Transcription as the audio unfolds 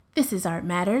This is Art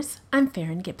Matters. I'm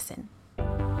Farron Gibson.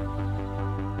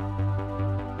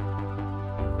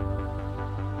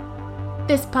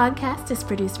 This podcast is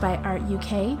produced by Art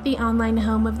UK, the online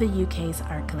home of the UK's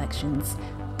art collections.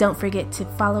 Don't forget to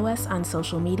follow us on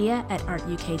social media at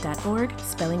artuk.org,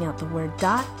 spelling out the word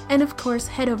dot, and of course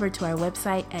head over to our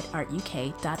website at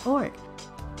artuk.org.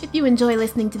 If you enjoy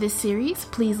listening to this series,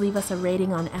 please leave us a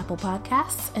rating on Apple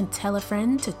Podcasts and tell a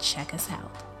friend to check us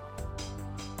out.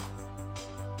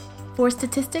 For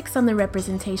statistics on the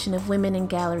representation of women in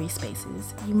gallery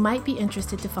spaces, you might be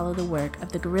interested to follow the work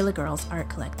of the Guerrilla Girls Art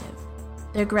Collective.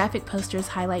 Their graphic posters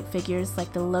highlight figures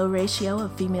like the low ratio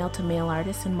of female to male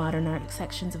artists in modern art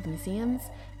sections of museums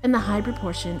and the high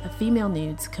proportion of female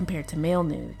nudes compared to male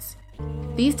nudes.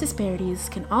 These disparities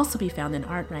can also be found in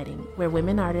art writing, where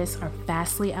women artists are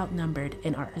vastly outnumbered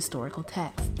in art historical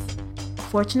texts.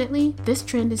 Fortunately, this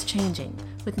trend is changing,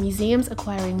 with museums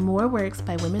acquiring more works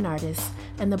by women artists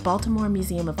and the Baltimore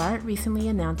Museum of Art recently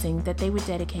announcing that they would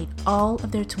dedicate all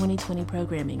of their 2020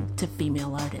 programming to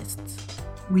female artists.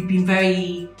 We've been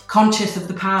very conscious of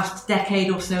the past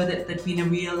decade or so that there'd been a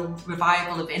real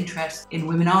revival of interest in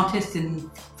women artists and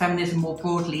feminism more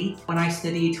broadly. When I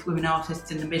studied women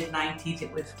artists in the mid-90s,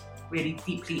 it was really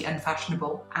deeply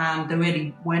unfashionable and there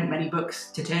really weren't many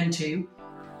books to turn to.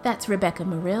 That's Rebecca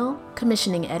Morrill,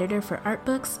 commissioning editor for art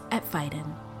books at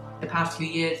Phaidon. The past few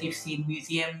years, you've seen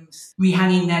museums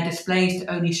rehanging their displays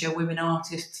to only show women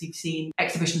artists. You've seen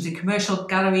exhibitions in commercial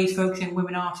galleries focusing on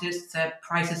women artists.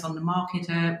 Prices on the market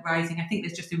are rising. I think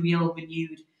there's just a real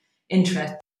renewed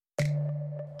interest.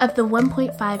 Of the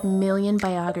 1.5 million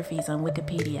biographies on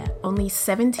Wikipedia, only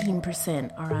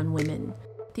 17% are on women.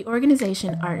 The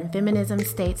organization Art and Feminism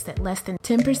states that less than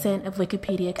 10% of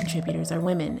Wikipedia contributors are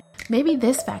women. Maybe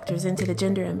this factors into the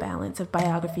gender imbalance of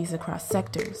biographies across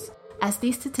sectors. As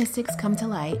these statistics come to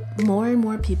light, more and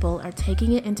more people are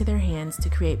taking it into their hands to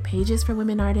create pages for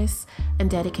women artists and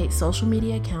dedicate social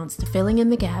media accounts to filling in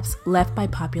the gaps left by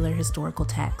popular historical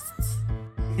texts.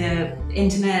 The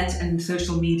internet and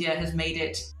social media has made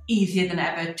it easier than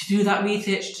ever to do that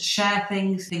research, to share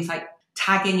things like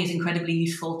tagging is incredibly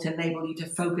useful to enable you to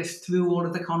focus through all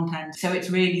of the content. So it's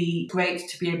really great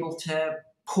to be able to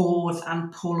pause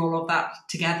and pull all of that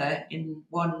together in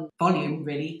one volume,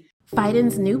 really.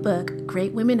 Phaidon's new book,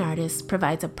 Great Women Artists,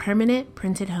 provides a permanent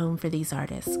printed home for these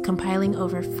artists, compiling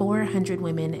over 400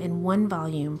 women in one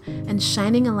volume and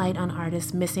shining a light on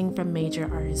artists missing from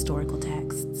major art historical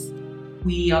texts.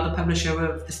 We are the publisher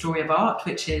of The Story of Art,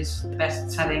 which is the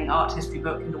best-selling art history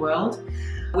book in the world,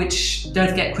 which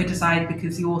does get criticised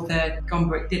because the author,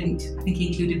 Gombrich, didn't. I think he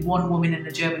included one woman in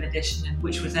the German edition,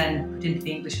 which was then put into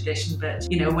the English edition. But,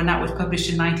 when that was published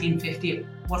in 1950, it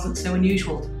wasn't so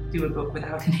unusual to do a book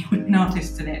without any women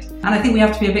artists in it. And I think we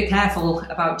have to be a bit careful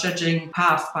about judging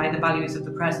past by the values of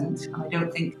the present. And I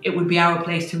don't think it would be our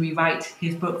place to rewrite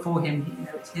his book for him.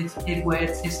 It's his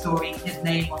words, his story, his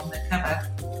name on the cover.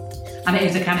 And it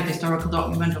is a kind of historical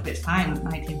document of its time, of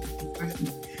 1950 Britain.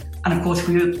 And of course, if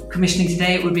we were commissioning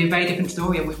today, it would be a very different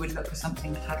story, and we would look for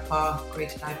something that had far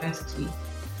greater diversity.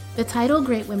 The title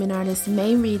Great Women Artists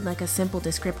may read like a simple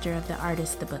descriptor of the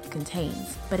artist the book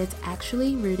contains, but it's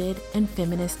actually rooted in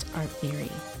feminist art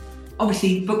theory.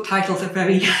 Obviously, book titles are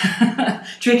very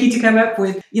tricky to come up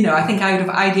with. I think I would have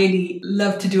ideally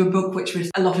loved to do a book which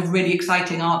was a lot of really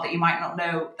exciting art that you might not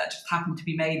know that just happened to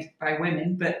be made by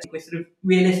women, but we're sort of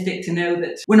realistic to know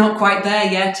that we're not quite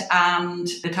there yet, and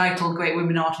the title Great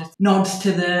Women Artists nods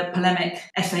to the polemic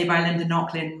essay by Linda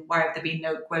Nochlin, Why Have There Been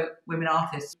No Great Women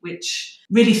Artists, which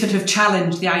really sort of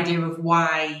challenged the idea of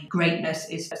why greatness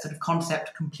is a sort of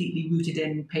concept completely rooted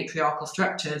in patriarchal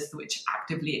structures which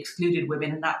actively excluded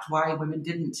women, and that's why women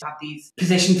didn't have these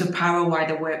positions of power, why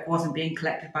their work wasn't being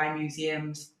collected by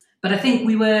museums. But I think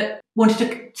we wanted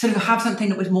to sort of have something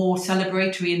that was more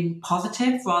celebratory and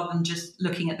positive rather than just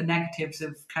looking at the negatives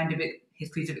of kind of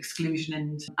histories of exclusion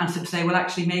and sort of say, well,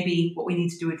 actually, maybe what we need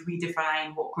to do is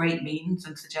redefine what great means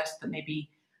and suggest that maybe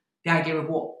the idea of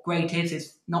what great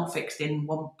is not fixed in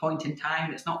one point in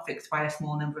time. It's not fixed by a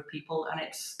small number of people, and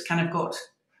it's kind of got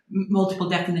multiple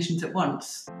definitions at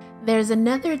once. There's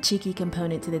another cheeky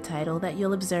component to the title that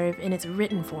you'll observe in its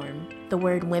written form. The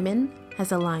word women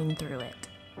has a line through it.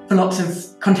 For lots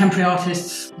of contemporary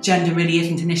artists, gender really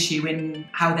isn't an issue in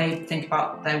how they think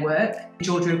about their work.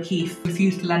 Georgia O'Keeffe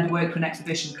refused to lend work to an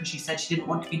exhibition because she said she didn't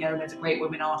want to be known as a great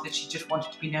women artist, she just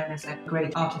wanted to be known as a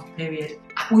great artist, period.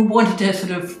 We wanted to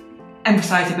sort of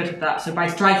emphasise a bit of that, so by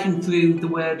striking through the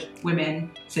word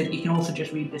women, so that you can also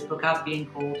just read this book as being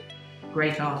called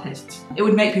Great Artists, it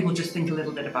would make people just think a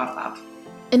little bit about that.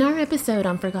 In our episode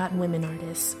on Forgotten Women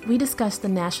Artists, we discussed the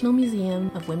National Museum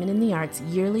of Women in the Arts'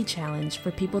 yearly challenge for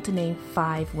people to name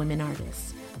 5 women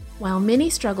artists. While many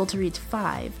struggle to reach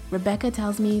 5, Rebecca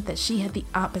tells me that she had the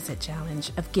opposite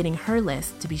challenge of getting her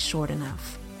list to be short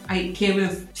enough. I hear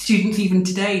of students even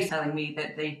today telling me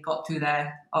that they got through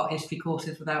their art history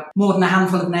courses without more than a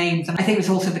handful of names. And I think it's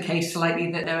also the case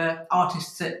slightly that there are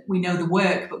artists that we know the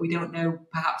work, but we don't know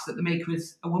perhaps that the maker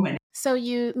is a woman. So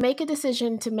you make a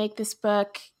decision to make this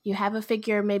book. You have a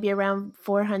figure maybe around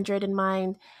 400 in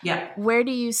mind. Yeah. Where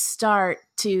do you start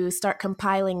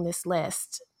compiling this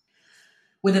list?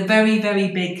 With a very,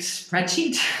 very big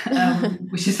spreadsheet,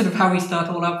 which is sort of how we start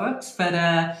all our books.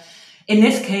 But in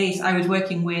this case, I was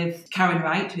working with Karen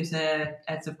Wright, who's a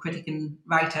sort of critic and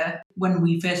writer. When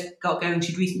we first got going,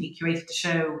 she'd recently curated a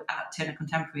show at Turner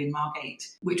Contemporary in Margate,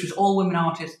 which was all women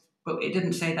artists, but it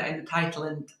didn't say that in the title.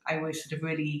 And I was sort of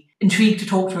really intrigued to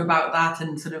talk to her about that.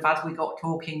 And sort of as we got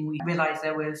talking, we realised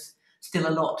there was still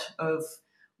a lot of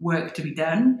work to be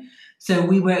done. So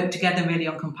we worked together really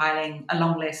on compiling a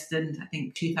long list and I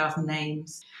think 2,000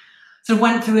 names. So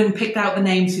went through and picked out the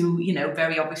names who,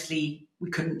 very obviously we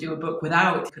couldn't do a book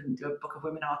without. We couldn't do a book of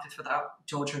women artists without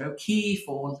Georgia O'Keeffe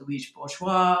or Louise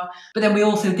Bourgeois. But then we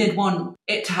also did want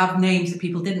it to have names that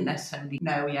people didn't necessarily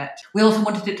know yet. We also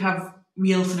wanted it to have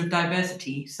real sort of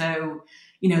diversity. So,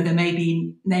 there may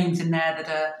be names in there that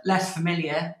are less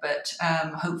familiar, but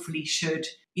hopefully should,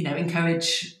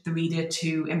 encourage the reader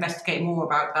to investigate more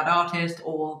about that artist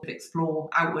or explore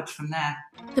outwards from there.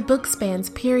 The book spans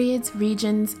periods,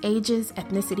 regions, ages,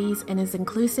 ethnicities, and is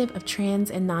inclusive of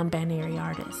trans and non-binary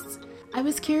artists. I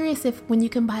was curious if, when you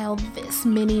compile this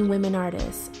many women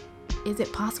artists, is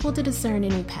it possible to discern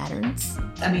any patterns?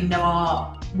 I mean, there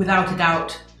are, without a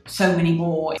doubt, so many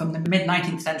more from the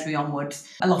mid-19th century onwards.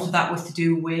 A lot of that was to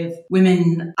do with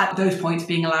women at those points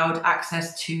being allowed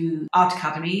access to art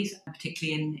academies,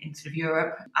 particularly in sort of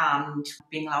Europe, and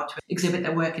being allowed to exhibit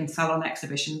their work in salon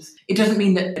exhibitions. It doesn't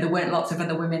mean that there weren't lots of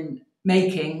other women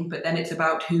making, but then it's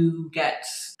about who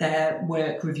gets their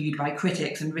work reviewed by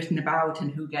critics and written about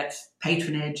and who gets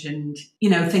patronage and,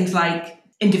 things like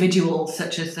individuals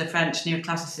such as the French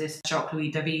neoclassicist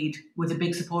Jacques-Louis David was a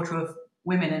big supporter of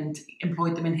women and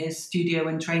employed them in his studio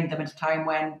and trained them at a time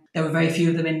when there were very few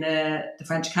of them in the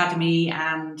French Academy,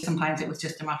 and sometimes it was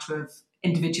just a matter of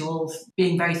individuals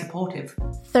being very supportive.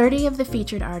 30 of the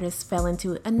featured artists fell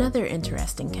into another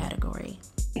interesting category.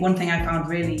 One thing I found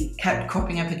really kept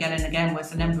cropping up again and again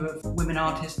was the number of women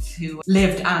artists who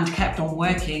lived and kept on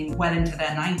working well into their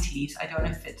 90s. I don't know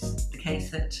if it's the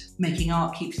case that making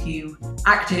art keeps you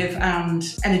active and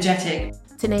energetic.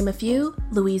 To name a few,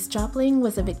 Louise Jopling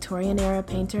was a Victorian-era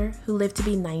painter who lived to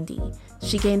be 90.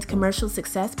 She gained commercial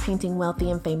success painting wealthy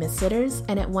and famous sitters,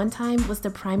 and at one time was the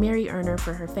primary earner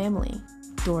for her family.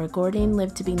 Dora Gordon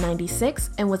lived to be 96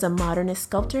 and was a modernist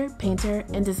sculptor, painter,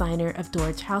 and designer of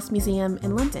Dordtje House Museum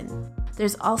in London.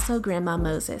 There's also Grandma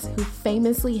Moses, who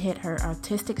famously hit her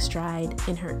artistic stride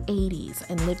in her 80s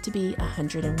and lived to be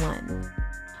 101.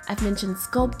 I've mentioned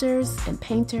sculptors and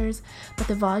painters, but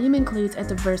the volume includes a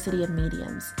diversity of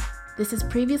mediums. This has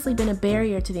previously been a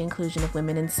barrier to the inclusion of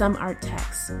women in some art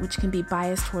texts, which can be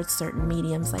biased towards certain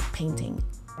mediums like painting.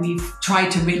 We've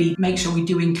tried to really make sure we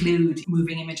do include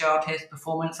moving image artists,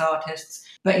 performance artists.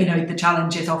 But, the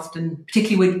challenge is often,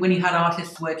 particularly when you had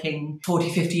artists working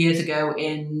 40, 50 years ago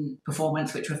in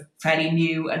performance, which was fairly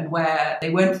new and where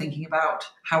they weren't thinking about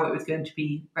how it was going to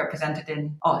be represented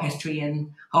in art history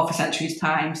in half a century's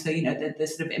time. So, the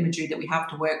sort of imagery that we have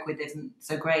to work with isn't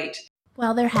so great.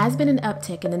 While there has been an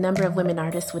uptick in the number of women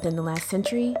artists within the last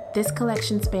century, this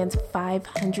collection spans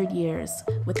 500 years,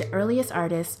 with the earliest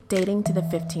artists dating to the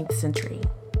 15th century.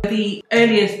 The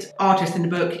earliest artist in the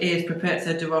book is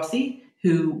Properza de Rossi,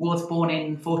 who was born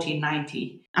in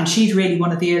 1490. And she's really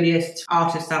one of the earliest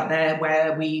artists out there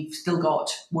where we've still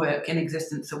got work in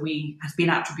existence that has been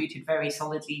attributed very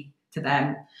solidly to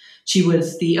them. She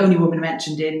was the only woman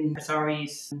mentioned in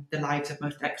Vasari's The Lives of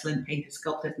Most Excellent Painters,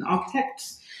 Sculptors and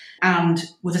Architects, and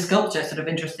was a sculptor, sort of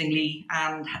interestingly,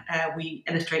 and we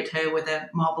illustrate her with a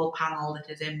marble panel that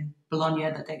is in Bologna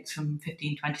that dates from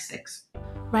 1526.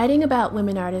 Writing about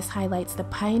women artists highlights the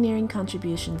pioneering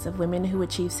contributions of women who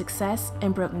achieved success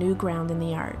and broke new ground in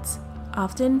the arts,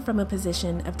 often from a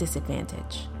position of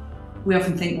disadvantage. We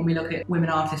often think when we look at women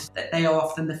artists that they are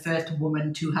often the first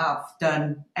woman to have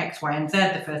done X, Y, and Z,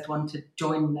 the first one to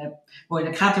join the Royal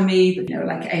Academy.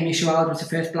 Like Amy Sherald was the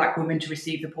first black woman to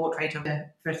receive the portrait of the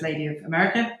First Lady of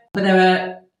America. But there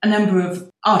are a number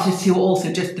of artists who are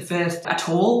also just the first at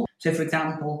all. So, for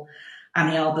example,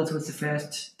 Annie Albers was the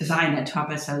first designer to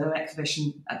have a solo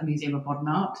exhibition at the Museum of Modern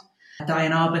Art.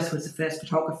 Diane Arbus was the first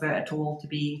photographer at all to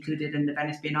be included in the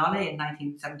Venice Biennale in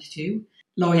 1972.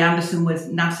 Laurie Anderson was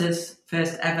NASA's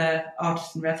first ever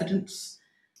artist in residence.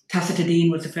 Tacita Dean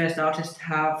was the first artist to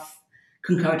have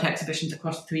concurrent exhibitions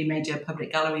across 3 major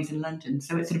public galleries in London.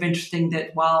 So it's sort of interesting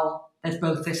that while there's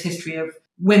both this history of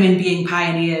women being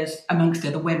pioneers amongst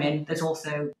other women, there's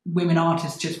also women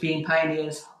artists just being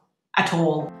pioneers at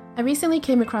all. I recently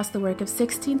came across the work of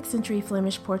 16th century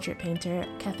Flemish portrait painter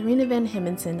Catharina van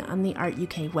Himmensen on the Art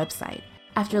UK website.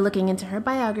 After looking into her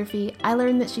biography, I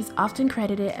learned that she's often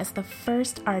credited as the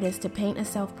first artist to paint a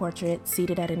self-portrait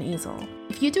seated at an easel.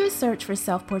 If you do a search for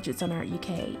self-portraits on Art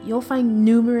UK, you'll find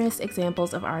numerous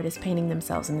examples of artists painting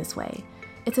themselves in this way.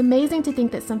 It's amazing to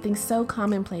think that something so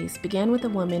commonplace began with a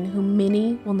woman whom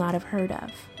many will not have heard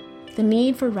of. The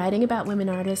need for writing about women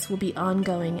artists will be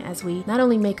ongoing as we not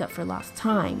only make up for lost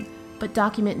time, but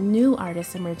document new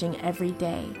artists emerging every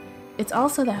day. It's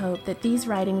also the hope that these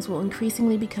writings will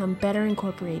increasingly become better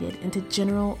incorporated into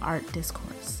general art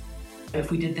discourse.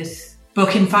 If we did this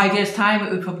book in 5 years' time,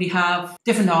 it would probably have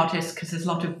different artists, because there's a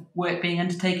lot of work being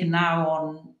undertaken now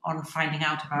on finding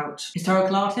out about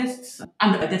historical artists.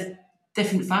 And there's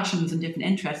different fashions and different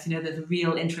interests. There's a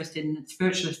real interest in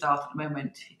spiritualist art at the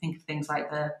moment. You think of things like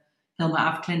the Hilma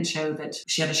af Klint show, that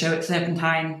she had a show at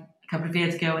Serpentine a couple of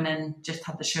years ago and then just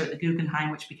had the show at the Guggenheim,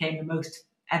 which became the most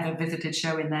ever visited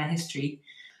show in their history.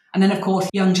 And then, of course,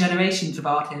 young generations of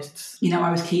artists.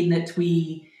 I was keen that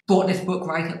we brought this book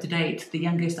right up to date. The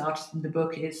youngest artist in the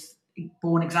book is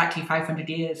born exactly 500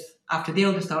 years after the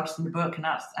oldest artist in the book, and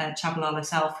that's Chabalala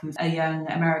herself, who's a young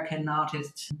American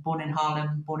artist born in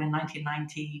Harlem, born in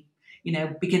 1990,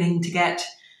 beginning to get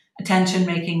attention,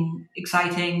 making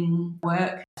exciting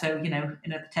work. So, in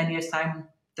another 10 years' time,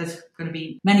 there's going to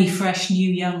be many fresh, new,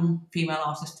 young female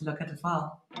artists to look at as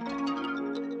well.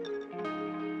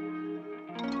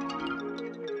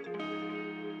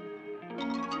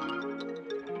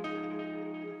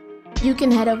 You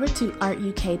can head over to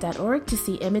artuk.org to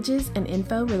see images and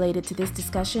info related to this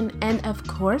discussion, and of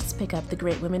course, pick up the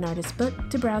Great Women Artists book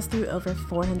to browse through over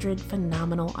 400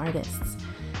 phenomenal artists.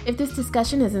 If this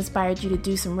discussion has inspired you to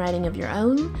do some writing of your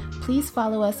own, please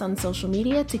follow us on social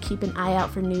media to keep an eye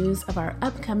out for news of our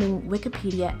upcoming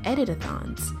Wikipedia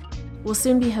edit-a-thons. We'll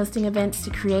soon be hosting events to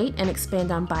create and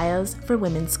expand on bios for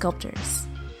women sculptors.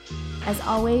 As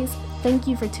always, thank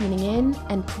you for tuning in,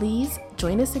 and please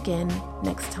join us again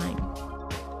next time.